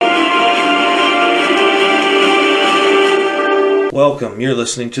Welcome. You're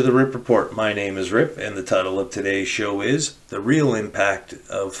listening to the Rip Report. My name is Rip, and the title of today's show is The Real Impact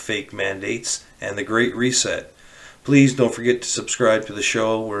of Fake Mandates and the Great Reset. Please don't forget to subscribe to the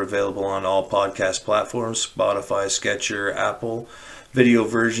show. We're available on all podcast platforms, Spotify, Sketcher, Apple. Video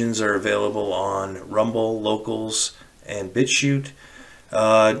versions are available on Rumble, Locals, and BitChute.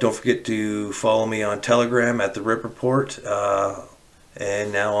 Don't forget to follow me on Telegram at the Rip Report.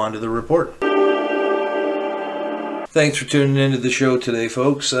 And now on to the report. Thanks for tuning into the show today,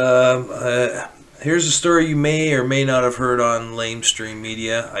 folks. Here's a story you may or may not have heard on lamestream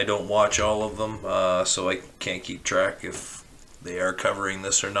media. I don't watch all of them, so I can't keep track if they are covering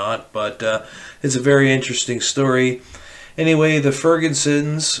this or not. But it's a very interesting story. Anyway, the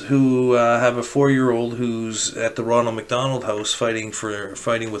Fergusons, who have a 4-year-old who's at the Ronald McDonald House fighting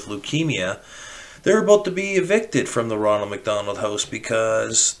with leukemia, they're about to be evicted from the Ronald McDonald House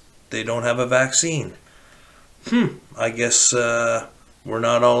because they don't have a vaccine. I guess we're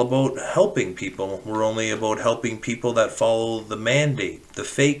not all about helping people. We're only about helping people that follow the mandate, the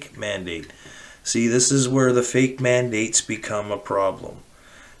fake mandate. See, this is where the fake mandates become a problem.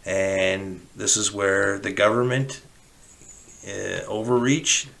 And this is where the government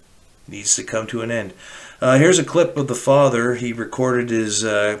overreach needs to come to an end. Here's a clip of the father. He recorded his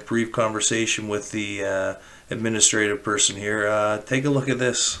brief conversation with the administrative person here. Take a look at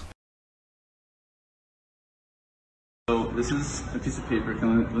this. So this is a piece of paper.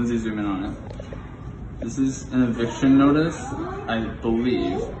 Can Lindsay zoom in on it? This is an eviction notice, I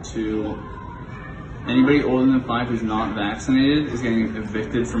believe, to anybody older than 5 who's not vaccinated is getting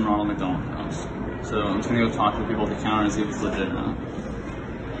evicted from Ronald McDonald House. So I'm just gonna go talk to the people at the counter and see if it's legit or not.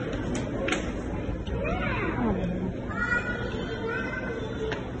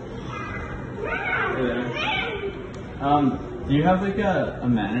 Do you have like a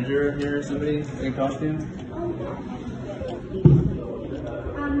manager here or somebody that can talk to you?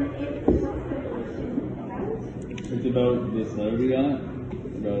 It's about this letter we got,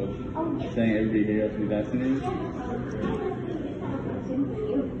 about saying everybody here has to be vaccinated.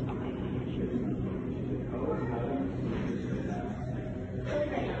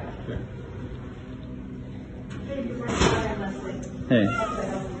 Hey.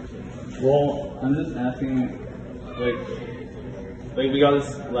 Well, I'm just asking, like we got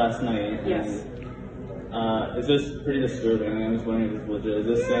this last night. Yes. It's just pretty disturbing. I'm just wondering if it's legit. Is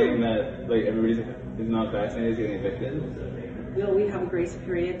this saying that like everybody who's not vaccinated is getting evicted? Well, we have a grace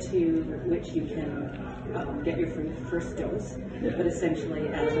period to which you can get your first dose, but essentially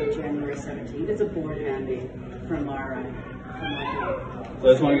as of January 17th, it's a board mandate from our board. So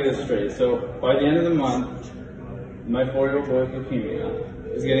I just want to get this straight. So by the end of the month, my 4-year-old boy with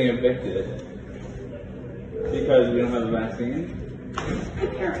leukemia is getting evicted because we don't have a vaccine. The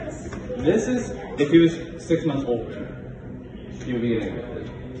parents. This is, if he was 6 months older, he would be getting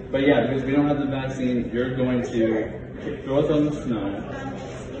evicted. But yeah, because we don't have the vaccine, you're going to throw us on the snow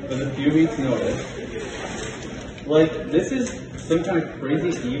with a few weeks' notice. Like, this is some kind of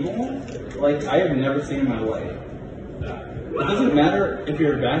crazy evil, like, I have never seen in my life. It doesn't matter if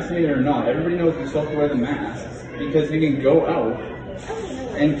you're vaccinated or not. Everybody knows you still have to wear the masks because you can go out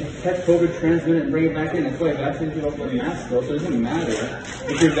and catch COVID, transmit it, and bring it back in. That's why vaccinated people have to wear masks though, so it doesn't matter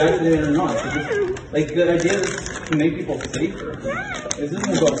if you're vaccinated or not. So just, like, the idea is to make people safer. This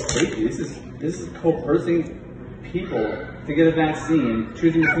isn't about safety. This is coercing people to get a vaccine,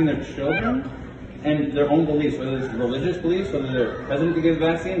 choosing between their children and their own beliefs, whether it's religious beliefs, whether they're hesitant to get a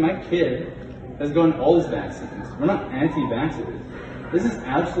vaccine. My kid has gotten all his vaccines. We're not anti-vaxxers. This is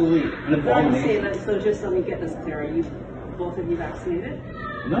absolutely an abomination. So just let me get this clear. Are you both of you vaccinated?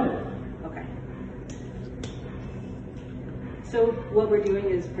 No. Okay. So what we're doing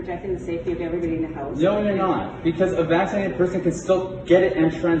is protecting the safety of everybody in the house. No, you're not. Because a vaccinated person can still get it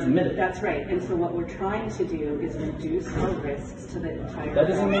and transmit it. That's right. And so what we're trying to do is reduce our risks to the entire That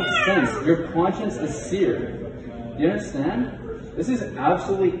doesn't make sense. Your conscience is seared. Do you understand? This is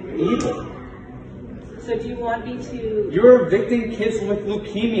absolutely evil. So do you want me to... You're evicting kids with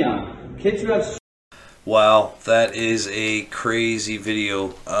leukemia. Kids who have... Wow, that is a crazy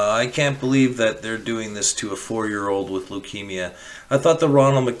video. I can't believe that they're doing this to a 4-year-old with leukemia. I thought the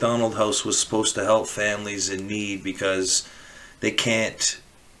Ronald McDonald House was supposed to help families in need because it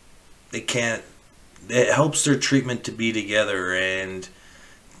helps their treatment to be together, and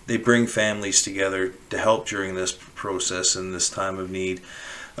they bring families together to help during this process and this time of need.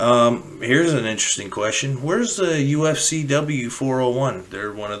 Here's an interesting question. Where's the UFCW 401?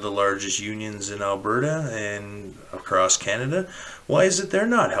 They're one of the largest unions in Alberta and across Canada. Why is it they're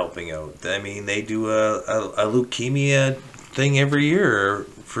not helping out? I mean, they do a leukemia thing every year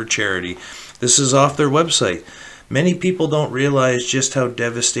for charity. This is off their website. Many people don't realize just how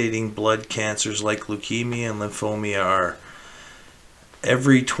devastating blood cancers like leukemia and lymphoma are.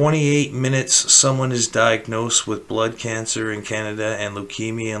 Every 28 minutes, someone is diagnosed with blood cancer in Canada, and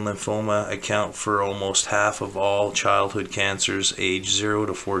leukemia and lymphoma account for almost half of all childhood cancers aged 0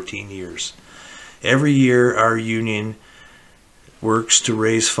 to 14 years. Every year, our union works to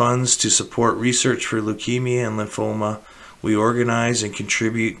raise funds to support research for leukemia and lymphoma. We organize and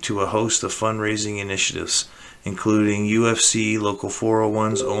contribute to a host of fundraising initiatives, including UFC Local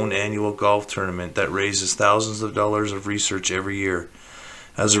 401's own annual golf tournament that raises thousands of dollars of research every year.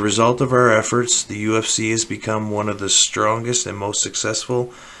 As a result of our efforts, the UFC has become one of the strongest and most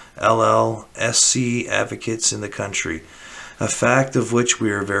successful LLSC advocates in the country, a fact of which we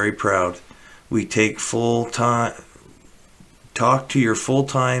are very proud. We talk to your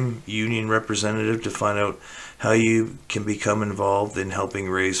full-time union representative to find out how you can become involved in helping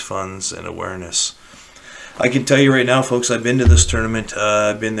raise funds and awareness. I can tell you right now, folks, I've been to this tournament.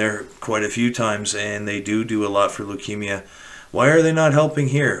 I've been there quite a few times, and they do a lot for leukemia. Why are they not helping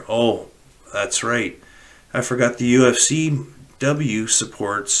here? Oh, that's right. I forgot the UFCW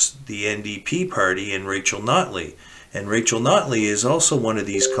supports the NDP party and Rachel Notley. And Rachel Notley is also one of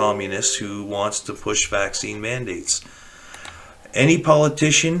these communists who wants to push vaccine mandates. Any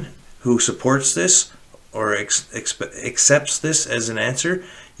politician who supports this or accepts this as an answer,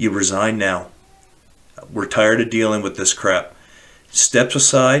 you resign now. We're tired of dealing with this crap. Step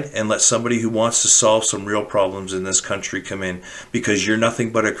aside and let somebody who wants to solve some real problems in this country come in, because you're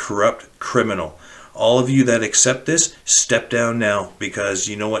nothing but a corrupt criminal. All of you that accept this, step down now, because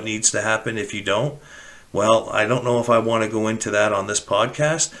you know what needs to happen if you don't? Well, I don't know if I want to go into that on this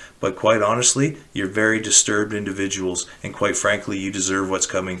podcast, but quite honestly, you're very disturbed individuals, and quite frankly, you deserve what's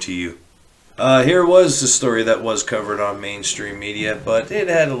coming to you. Here was the story that was covered on mainstream media, but it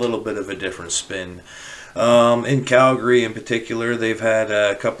had a little bit of a different spin. In Calgary in particular, they've had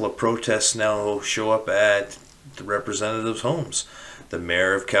a couple of protests now show up at the representatives' homes. The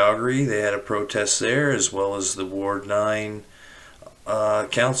mayor of Calgary, they had a protest there, as well as the Ward 9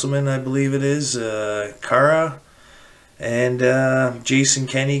 councilman, I believe it is, Cara, and Jason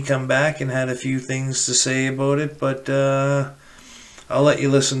Kenney come back and had a few things to say about it, but I'll let you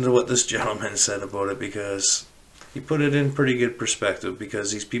listen to what this gentleman said about it, because he put it in pretty good perspective,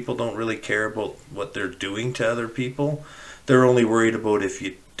 because these people don't really care about what they're doing to other people. They're only worried about if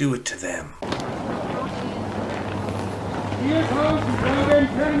you do it to them. Here's home from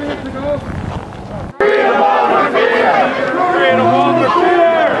 10 minutes ago. Freedom over fear! Freedom over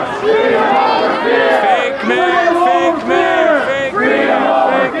fear! Freedom over fear! Fake mayor! Fake mayor! Fake freedom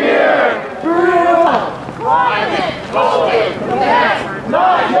over fear! Freedom! Private COVID!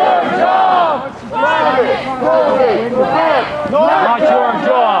 Not your job! Private COVID! Not your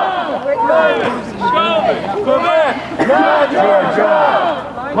job! COVID! Quebec! Not your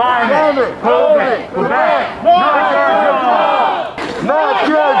job! Climate! COVID! Quebec! Not your job! Not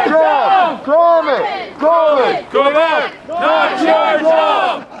your job! Climate! COVID! Quebec! Not your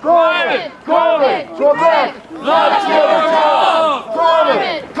job! Climate! COVID! Quebec! Not your job!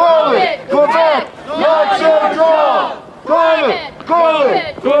 Climate! COVID! Quebec! Not your job! Climate! COVID!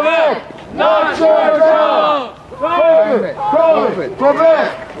 Quebec! Not your job! Climate! COVID! Quebec!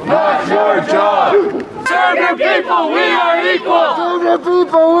 Not your job! Serve your people, we are equal! Serve your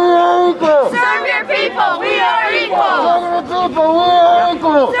people, we are equal! Serve your people, we are equal! Serve your people, we are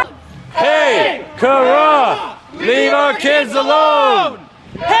equal! Hey, Kara! Leave our kids alone!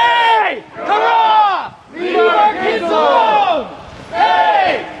 Hey, Kara! Leave our kids alone!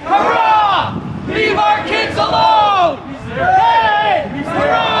 Hey, Kara! Leave our kids alone! Hey,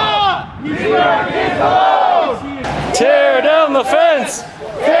 Kara! Leave our kids alone! Tear down the fence!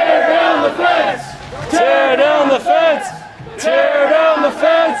 Tear down the fence! Tear down the fence! Tear down the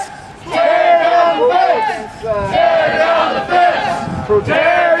fence! Tear down the fence! Tear down the fence!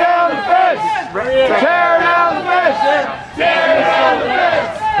 Tear down the fence! Tear down the fence! Tear down the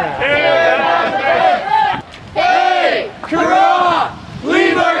fence! Tear down the fence! Hey, Kara!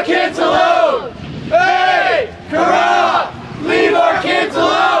 Leave our kids alone! Hey, Kara! Leave our kids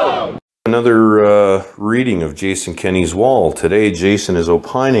alone! Another reading of Jason Kenney's wall. Today, Jason is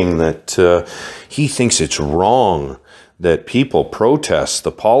opining that he thinks it's wrong that people protest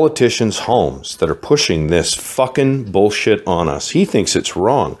the politicians' homes that are pushing this fucking bullshit on us. He thinks it's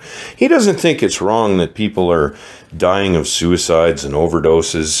wrong. He doesn't think it's wrong that people are dying of suicides and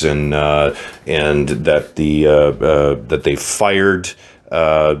overdoses, and that that they fired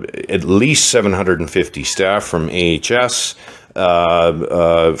at least 750 staff from AHS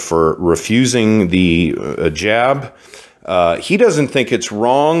for refusing the jab. He doesn't think it's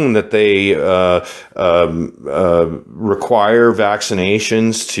wrong that they require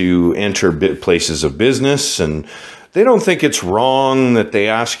vaccinations to enter places of business, and they don't think it's wrong that they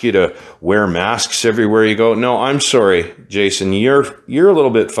ask you to wear masks everywhere you go. No, I'm sorry, Jason, you're a little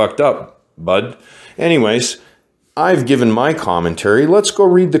bit fucked up, bud. Anyways, I've given my commentary. Let's go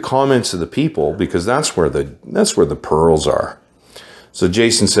read the comments of the people, because that's where the pearls are. So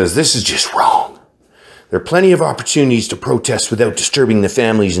Jason says, this is just wrong. There are plenty of opportunities to protest without disturbing the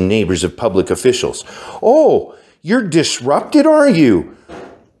families and neighbors of public officials. Oh, you're disrupted, are you?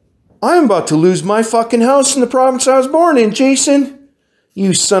 I'm about to lose my fucking house in the province I was born in, Jason.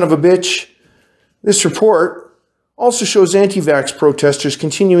 You son of a bitch. This report also shows anti-vax protesters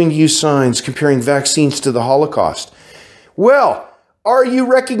continuing to use signs comparing vaccines to the Holocaust. Well, are you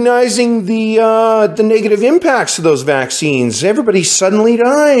recognizing the negative impacts of those vaccines? Everybody's suddenly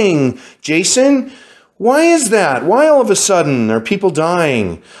dying, Jason. Why is that? Why all of a sudden are people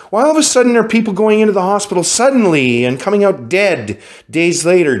dying? Why all of a sudden are people going into the hospital suddenly and coming out dead days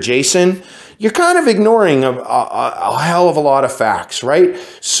later, Jason? You're kind of ignoring a hell of a lot of facts, right?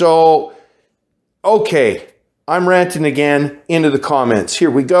 So, okay, I'm ranting again. Into the comments.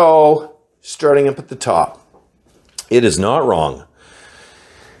 Here we go. Starting up at the top. It is not wrong.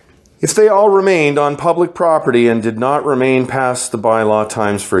 If they all remained on public property and did not remain past the bylaw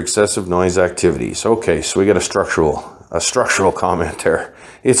times for excessive noise activities. Okay, so we got a structural comment there.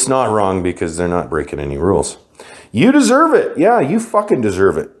 It's not wrong because they're not breaking any rules. You deserve it. Yeah, you fucking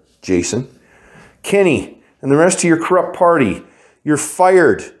deserve it, Jason. Kenny and the rest of your corrupt party, you're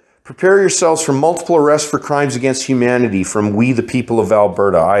fired. Prepare yourselves for multiple arrests for crimes against humanity from We the People of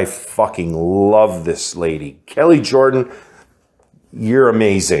Alberta. I fucking love this lady. Kelly Jordan, you're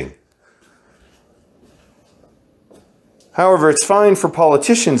amazing. However, it's fine for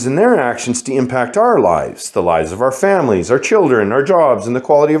politicians and their actions to impact our lives, the lives of our families, our children, our jobs, and the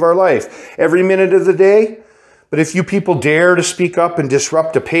quality of our life every minute of the day. But if you people dare to speak up and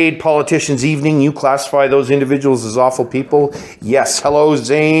disrupt a paid politician's evening, you classify those individuals as awful people? Yes. Hello,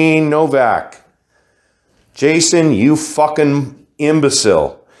 Zane Novak. Jason, you fucking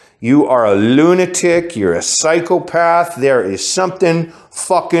imbecile. You are a lunatic. You're a psychopath. There is something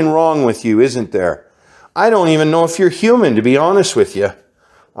fucking wrong with you, isn't there? I don't even know if you're human, to be honest with you.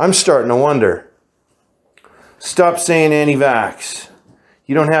 I'm starting to wonder. Stop saying anti-vax.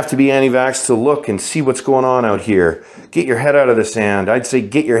 You don't have to be anti-vax to look and see what's going on out here. Get your head out of the sand. I'd say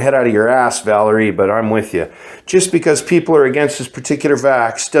get your head out of your ass, Valerie, but I'm with you. Just because people are against this particular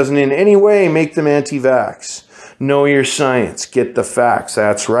vax doesn't in any way make them anti-vax. Know your science. Get the facts.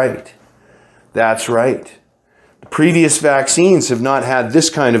 That's right. That's right. The previous vaccines have not had this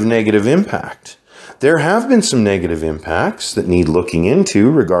kind of negative impact. There have been some negative impacts that need looking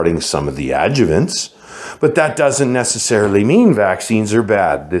into regarding some of the adjuvants, but that doesn't necessarily mean vaccines are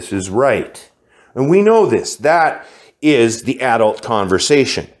bad. This is right. And we know this. That is the adult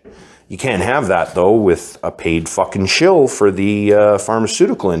conversation. You can't have that, though, with a paid fucking shill for the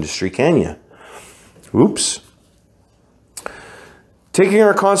pharmaceutical industry, can you? Oops. Taking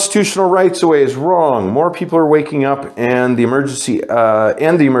our constitutional rights away is wrong. More people are waking up and the Emergency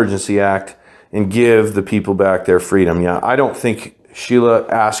Act and give the people back their freedom. Yeah, I don't think Sheila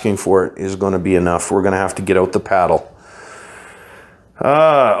asking for it is going to be enough. We're going to have to get out the paddle.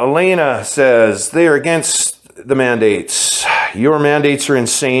 Elena says, they are against the mandates. Your mandates are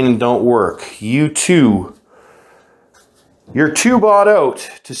insane and don't work. You're too bought out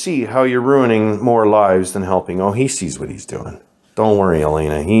to see how you're ruining more lives than helping. Oh, he sees what he's doing. Don't worry,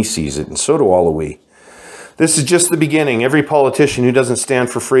 Elena. He sees it, and so do all of we. This is just the beginning. Every politician who doesn't stand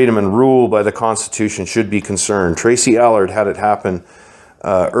for freedom and rule by the Constitution should be concerned. Tracy Allard had it happen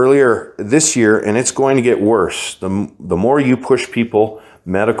earlier this year, and it's going to get worse. The more you push people,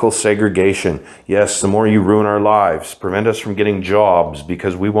 medical segregation. Yes, the more you ruin our lives, prevent us from getting jobs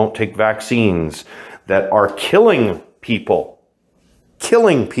because we won't take vaccines that are killing people.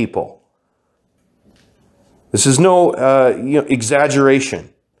 Killing people. This is no exaggeration.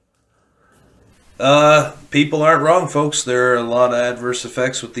 People aren't wrong, folks. There are a lot of adverse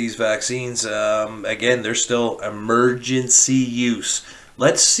effects with these vaccines. Again, they're still emergency use.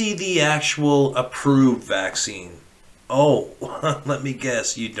 Let's see the actual approved vaccine. Oh, let me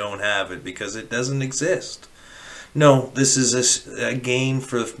guess, you don't have it because it doesn't exist. No, this is a game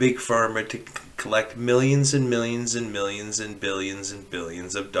for Big Pharma to collect millions and millions and millions and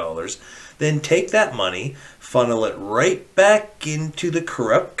billions of dollars. Then take that money, funnel it right back into the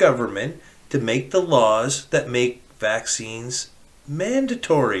corrupt government to make the laws that make vaccines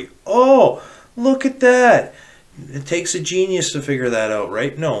mandatory. Oh, look at that. It takes a genius to figure that out,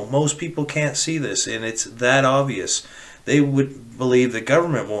 right? No, most people can't see this, and it's that obvious. they would believe the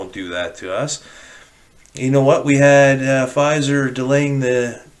government won't do that to us. You know what? We had Pfizer delaying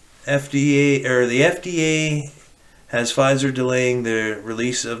the FDA, or the FDA has Pfizer delaying the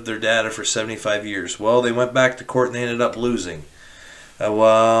release of their data for 75 years. Well, they went back to court and they ended up losing.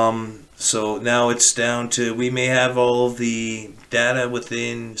 So now it's down to, we may have all of the data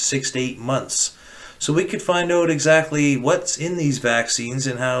within 6 to 8 months. So we could find out exactly what's in these vaccines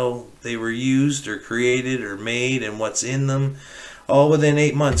and how they were used or created or made and what's in them, all within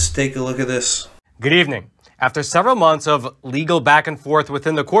 8 months. Take a look at this. Good evening. After several months of legal back and forth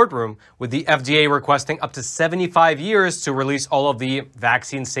within the courtroom, with the FDA requesting up to 75 years to release all of the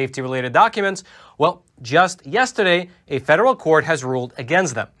vaccine safety-related documents, well, just yesterday, a federal court has ruled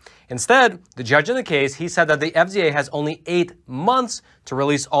against them. Instead, the judge in the case, he said that the FDA has only 8 months to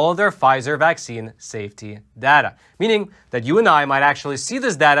release all of their Pfizer vaccine safety data, meaning that you and I might actually see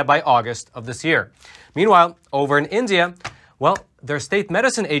this data by August of this year. Meanwhile, over in India, well, their state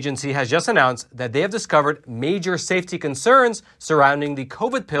medicine agency has just announced that they have discovered major safety concerns surrounding the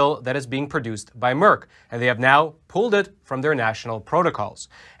COVID pill that is being produced by Merck, and they have now pulled it from their national protocols.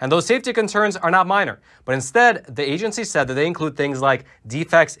 And those safety concerns are not minor, but instead, the agency said that they include things like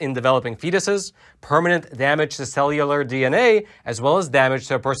defects in developing fetuses, permanent damage to cellular DNA, as well as damage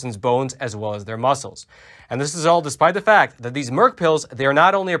to a person's bones as well as their muscles. And this is all despite the fact that these Merck pills, they are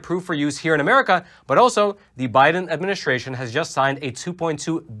not only approved for use here in America, but also the Biden administration has just signed a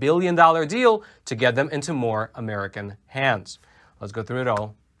 $2.2 billion deal to get them into more American hands. Let's go through it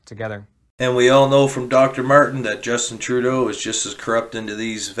all together. And we all know from Dr. Martin that Justin Trudeau is just as corrupt into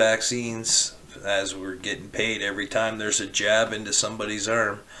these vaccines as we're getting paid every time there's a jab into somebody's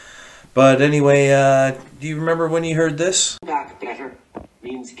arm. But anyway, do you remember when you heard this? Back better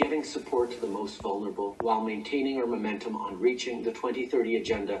means giving support to the most vulnerable while maintaining our momentum on reaching the 2030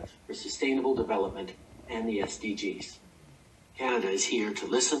 Agenda for Sustainable Development and the SDGs. Canada is here to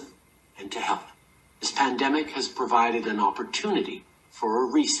listen and to help. This pandemic has provided an opportunity for a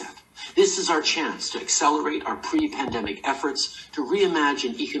reset. This is our chance to accelerate our pre-pandemic efforts to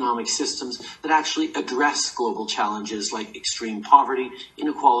reimagine economic systems that actually address global challenges like extreme poverty,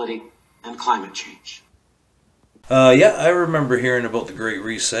 inequality, and climate change. Yeah, I remember hearing about the Great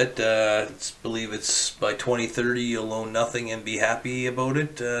Reset. I believe it's by 2030 you'll own nothing and be happy about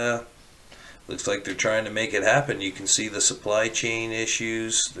it. Looks like they're trying to make it happen. You can see the supply chain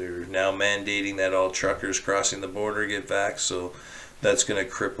issues. They're now mandating that all truckers crossing the border get vaxxed, so that's going to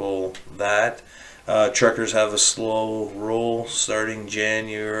cripple that. Truckers have a slow roll starting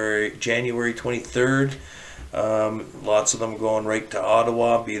January 23rd. Lots of them going right to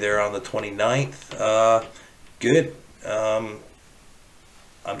Ottawa, be there on the 29th. Good.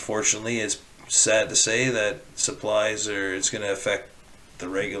 Unfortunately, it's sad to say that it's going to affect the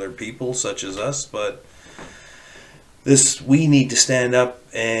regular people such as us, but we need to stand up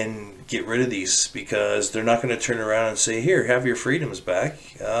and get rid of these, because they're not going to turn around and say, here, have your freedoms back.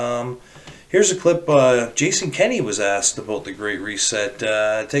 Here's a clip. Jason Kenney was asked about the Great Reset.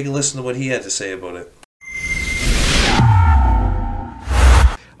 Take a listen to what he had to say about it.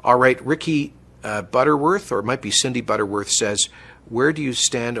 All right, Ricky Butterworth, or it might be Cindy Butterworth, says, where do you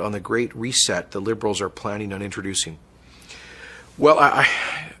stand on the Great Reset the Liberals are planning on introducing? Well,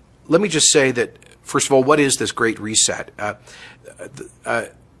 let me just say that, first of all, what is this Great Reset?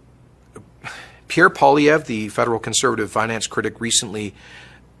 Pierre Poilievre, the federal conservative finance critic, recently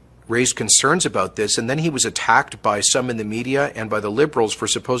raised concerns about this, and then he was attacked by some in the media and by the Liberals for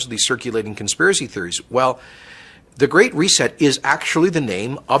supposedly circulating conspiracy theories. Well, the Great Reset is actually the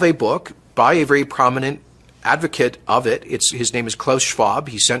name of a book by a very prominent advocate of it. His name is Klaus Schwab.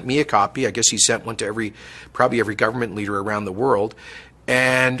 He sent me a copy. I guess he sent one to probably every government leader around the world.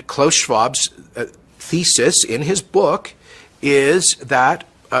 And Klaus Schwab's thesis in his book is that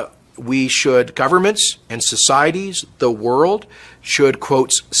governments and societies, the world, should,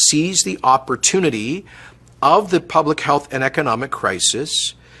 quote, seize the opportunity of the public health and economic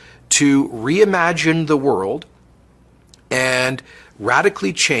crisis to reimagine the world and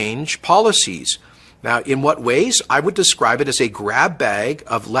radically change policies. Now, in what ways? I would describe it as a grab bag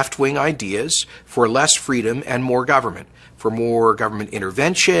of left-wing ideas for less freedom and more government, for more government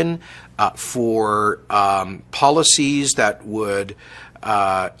intervention, for policies that would,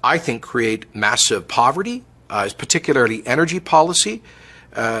 I think, create massive poverty, particularly energy policies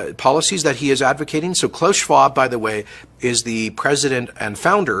that he is advocating. So Klaus Schwab, by the way, is the president and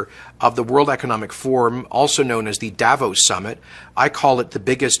founder of the World Economic Forum, also known as the Davos Summit. I call it the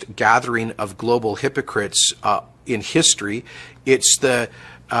biggest gathering of global hypocrites in history. It's a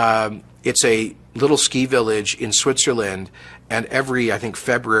little ski village in Switzerland, and every, I think,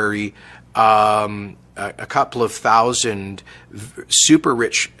 February, a couple of thousand super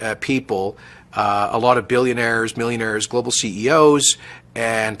rich people, a lot of billionaires, millionaires, global CEOs,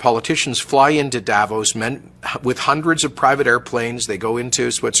 and politicians fly into Davos, men with hundreds of private airplanes. They go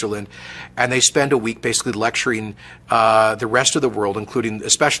into Switzerland, and they spend a week basically lecturing the rest of the world, including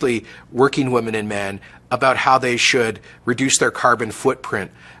especially working women and men, about how they should reduce their carbon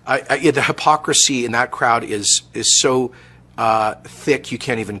footprint. The hypocrisy in that crowd is so thick you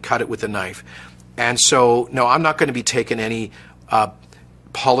can't even cut it with a knife. And so, no, I'm not going to be taking any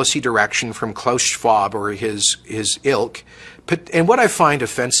policy direction from Klaus Schwab or his ilk. And what I find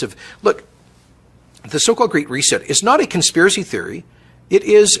offensive, look, the so-called Great Reset is not a conspiracy theory. It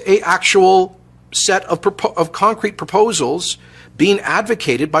is an actual set of concrete proposals being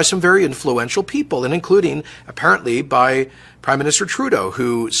advocated by some very influential people, and including apparently by Prime Minister Trudeau,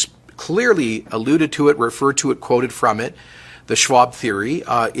 who clearly alluded to it, referred to it, quoted from it, the Schwab theory,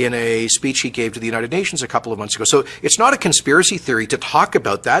 in a speech he gave to the United Nations a couple of months ago. So it's not a conspiracy theory to talk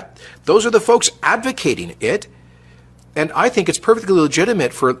about that. Those are the folks advocating it. And I think it's perfectly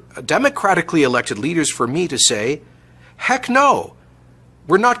legitimate for democratically elected leaders, for me to say, heck no,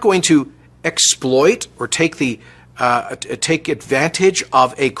 we're not going to exploit or take advantage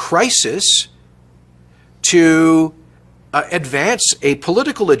of a crisis to advance a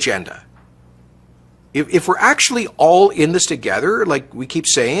political agenda. If we're actually all in this together, like we keep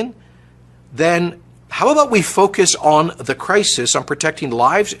saying, then how about we focus on the crisis, on protecting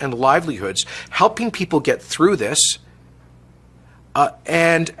lives and livelihoods, helping people get through this,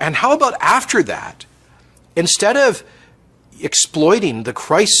 and how about after that, instead of exploiting the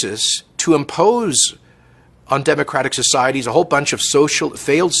crisis to impose on democratic societies a whole bunch of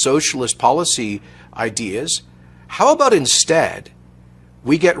failed socialist policy ideas, how about instead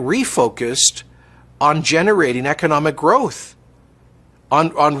we get refocused on generating economic growth,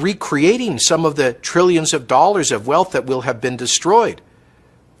 on recreating some of the trillions of dollars of wealth that will have been destroyed,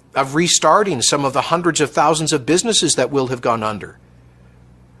 of restarting some of the hundreds of thousands of businesses that will have gone under,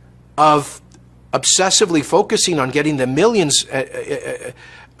 of obsessively focusing on getting the millions, the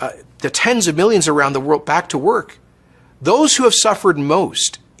tens of millions around the world back to work. Those who have suffered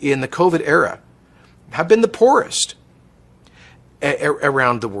most in the COVID era have been the poorest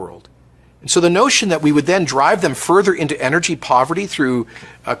around the world. And so the notion that we would then drive them further into energy poverty through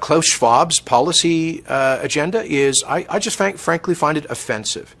Klaus Schwab's policy agenda is, I just frankly find it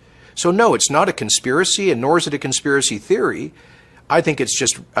offensive. So no, it's not a conspiracy, and nor is it a conspiracy theory. I think it's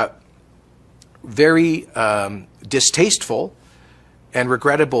just very distasteful and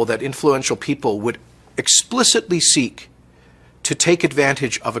regrettable that influential people would explicitly seek to take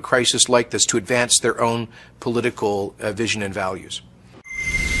advantage of a crisis like this to advance their own political vision and values.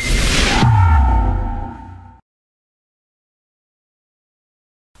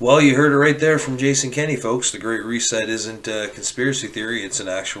 Well, you heard it right there from Jason Kenney, folks. The Great Reset isn't a conspiracy theory. It's an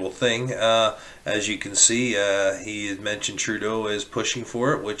actual thing. As you can see, he had mentioned Trudeau is pushing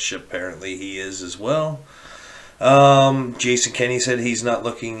for it, which apparently he is as well. Jason Kenney said he's not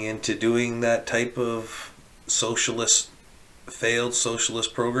looking into doing that type of failed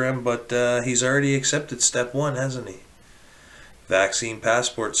socialist program, but he's already accepted step one, hasn't he? Vaccine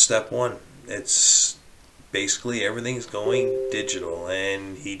passport, step one. It's basically everything's going digital,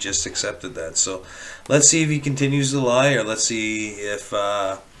 and he just accepted that. So let's see if he continues to lie, or let's see if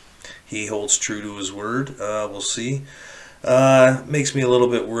he holds true to his word. We'll see. Makes me a little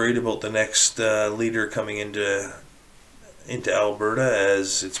bit worried about the next leader coming into Alberta,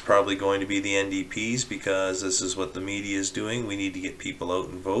 as it's probably going to be the NDPs, because this is what the media is doing. We need to get people out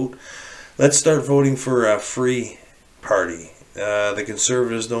and vote. Let's start voting for a free party. The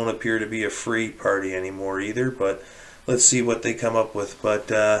Conservatives don't appear to be a free party anymore either, but let's see what they come up with.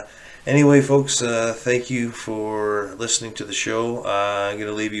 But anyway, folks, thank you for listening to the show. I'm going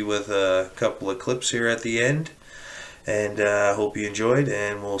to leave you with a couple of clips here at the end, and I hope you enjoyed,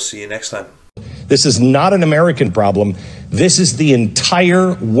 and we'll see you next time. This is not an American problem. This is the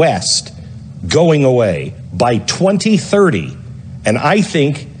entire West going away by 2030. And I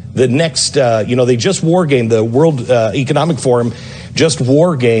think the next, they just wargamed, the World Economic Forum just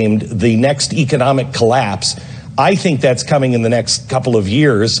wargamed the next economic collapse. I think that's coming in the next couple of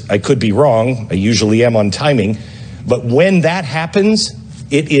years. I could be wrong. I usually am on timing. But when that happens,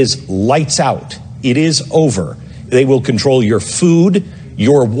 it is lights out. It is over. They will control your food,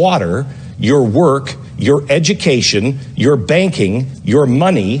 your water, your work, your education, your banking, your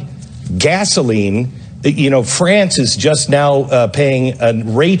money, gasoline. France is just now paying a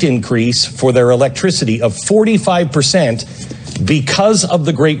rate increase for their electricity of 45% because of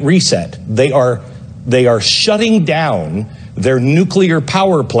the Great Reset. They are shutting down their nuclear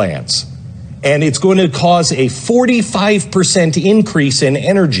power plants. And it's going to cause a 45% increase in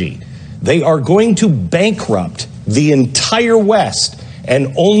energy. They are going to bankrupt the entire West,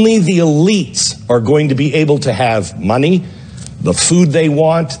 and only the elites are going to be able to have money, the food they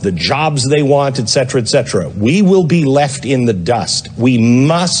want, the jobs they want, et cetera, et cetera. We will be left in the dust. We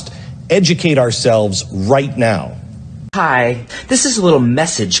must educate ourselves right now. Hi, this is a little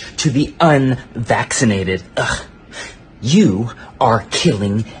message to the unvaccinated. Ugh. You are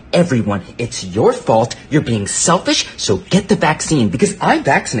killing everyone. It's your fault. You're being selfish, so get the vaccine because I'm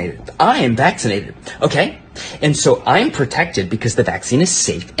vaccinated. I am vaccinated, okay? And so I'm protected because the vaccine is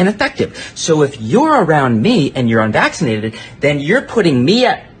safe and effective. So if you're around me and you're unvaccinated, then you're putting me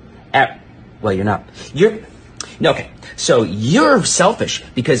at well, you're not. Okay. So you're selfish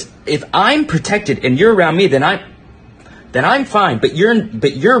because if I'm protected and you're around me, then I'm fine. But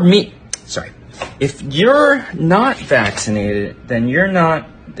you're me. Sorry. If you're not vaccinated, then you're not.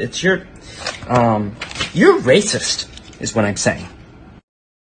 You're racist, is what I'm saying.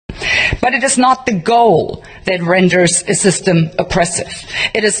 But it is not the goal that renders a system oppressive.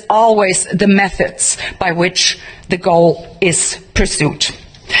 It is always the methods by which the goal is pursued.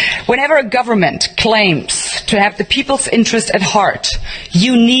 Whenever a government claims to have the people's interest at heart,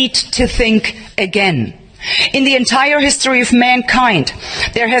 you need to think again. In the entire history of mankind,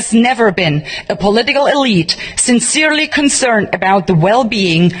 there has never been a political elite sincerely concerned about the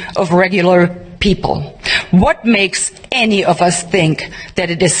well-being of regular people. What makes any of us think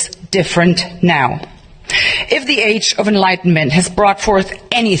that it is different now? If the age of enlightenment has brought forth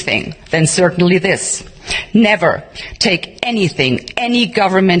anything, then certainly this. Never take anything any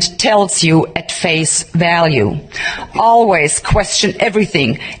government tells you at face value. Always question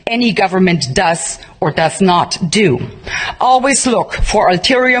everything any government does or does not do. Always look for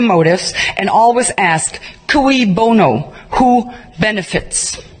ulterior motives and always ask, cui bono, who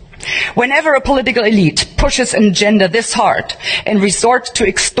benefits? Whenever a political elite pushes an agenda this hard and resorts to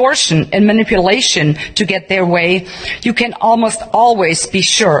extortion and manipulation to get their way, you can almost always be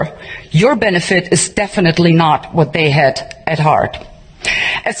sure your benefit is definitely not what they had at heart.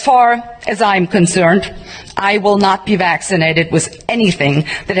 As far as I'm concerned, I will not be vaccinated with anything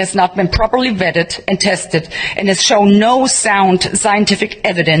that has not been properly vetted and tested and has shown no sound scientific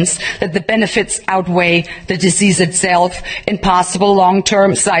evidence that the benefits outweigh the disease itself and possible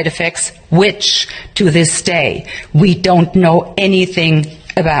long-term side effects, which, to this day, we don't know anything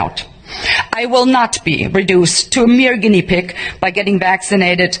about. I will not be reduced to a mere guinea pig by getting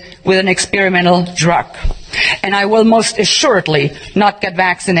vaccinated with an experimental drug. And I will most assuredly not get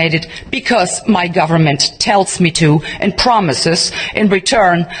vaccinated because my government tells me to and promises in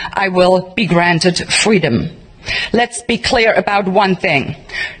return I will be granted freedom. Let's be clear about one thing.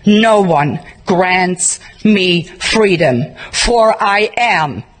 No one grants me freedom, for I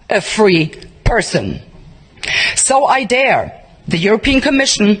am a free person. So I dare the European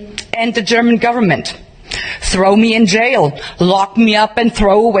Commission and the German government. Throw me in jail, lock me up and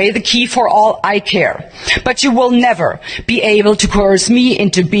throw away the key for all I care. But you will never be able to coerce me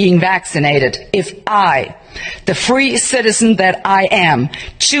into being vaccinated if I, the free citizen that I am,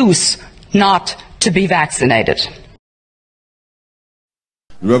 choose not to be vaccinated.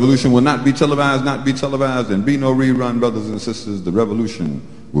 The revolution will not be televised, and be no rerun, brothers and sisters. The revolution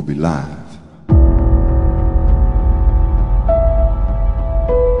will be live.